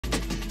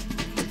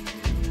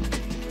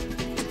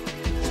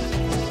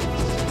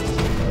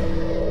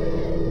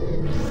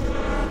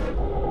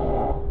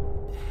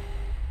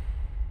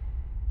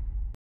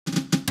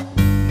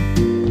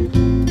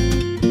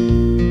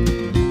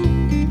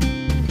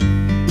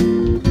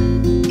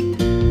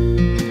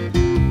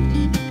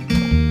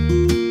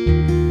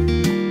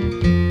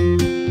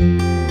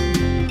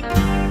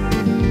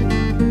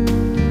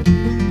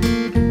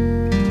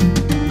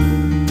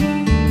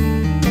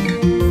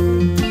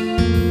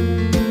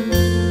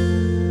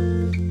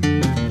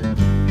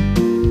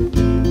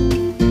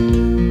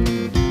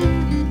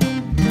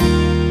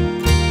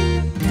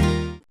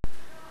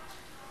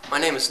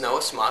is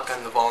Noah Smock.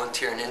 I'm the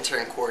volunteer and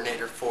intern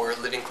coordinator for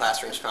Living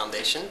Classrooms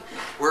Foundation.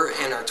 We're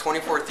in our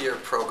 24th year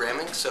of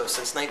programming, so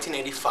since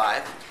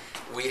 1985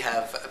 we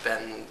have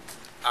been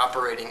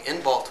operating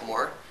in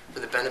Baltimore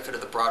for the benefit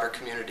of the broader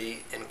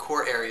community in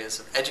core areas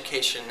of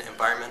education,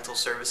 environmental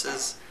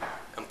services,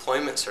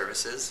 employment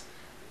services,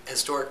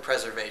 historic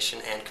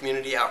preservation, and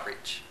community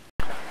outreach.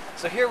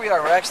 So here we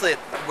are, we're actually at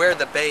where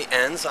the bay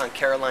ends on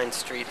Caroline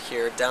Street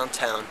here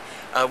downtown.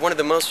 One of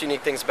the most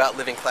unique things about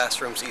Living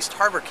Classrooms East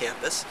Harbor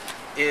campus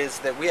is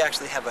that we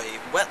actually have a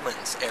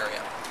wetlands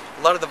area.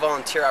 A lot of the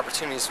volunteer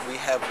opportunities we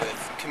have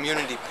with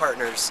community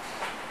partners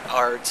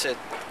are to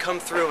come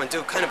through and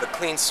do kind of a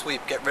clean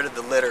sweep, get rid of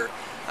the litter.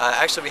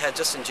 Actually, we had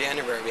just in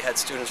January, we had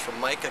students from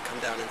Micah come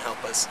down and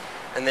help us,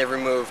 and they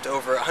removed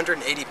over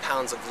 180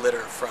 pounds of litter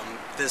from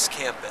this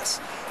campus.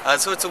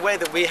 So it's a way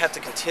that we have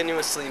to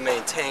continuously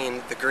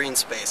maintain the green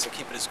space and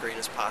keep it as green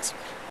as possible.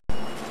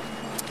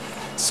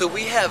 So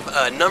we have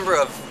a number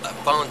of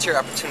volunteer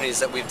opportunities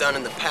that we've done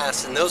in the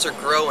past, and those are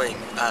growing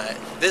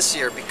this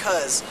year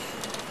because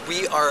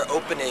we are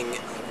opening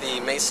the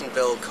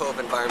Masonville Cove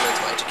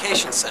Environmental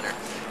Education Center.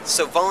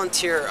 So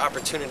volunteer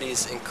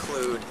opportunities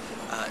include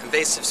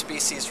invasive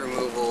species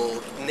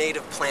removal,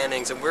 native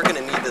plantings, and we're going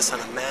to need this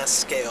on a mass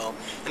scale,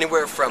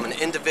 anywhere from an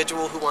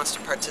individual who wants to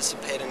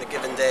participate in a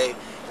given day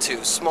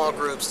to small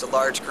groups to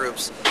large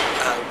groups.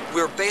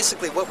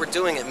 What we're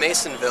doing at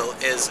Masonville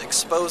is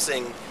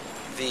exposing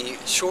the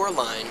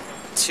shoreline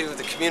to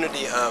the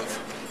community of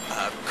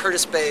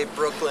Curtis Bay,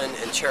 Brooklyn,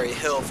 and Cherry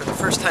Hill for the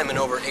first time in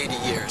over 80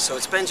 years. So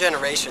it's been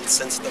generations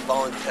since the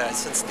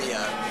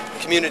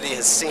community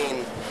has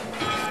seen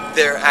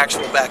their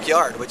actual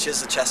backyard, which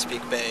is the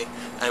Chesapeake Bay,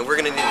 and we're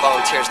going to need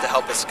volunteers to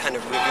help us kind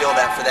of reveal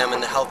that for them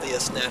in the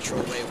healthiest,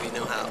 natural way we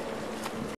know how.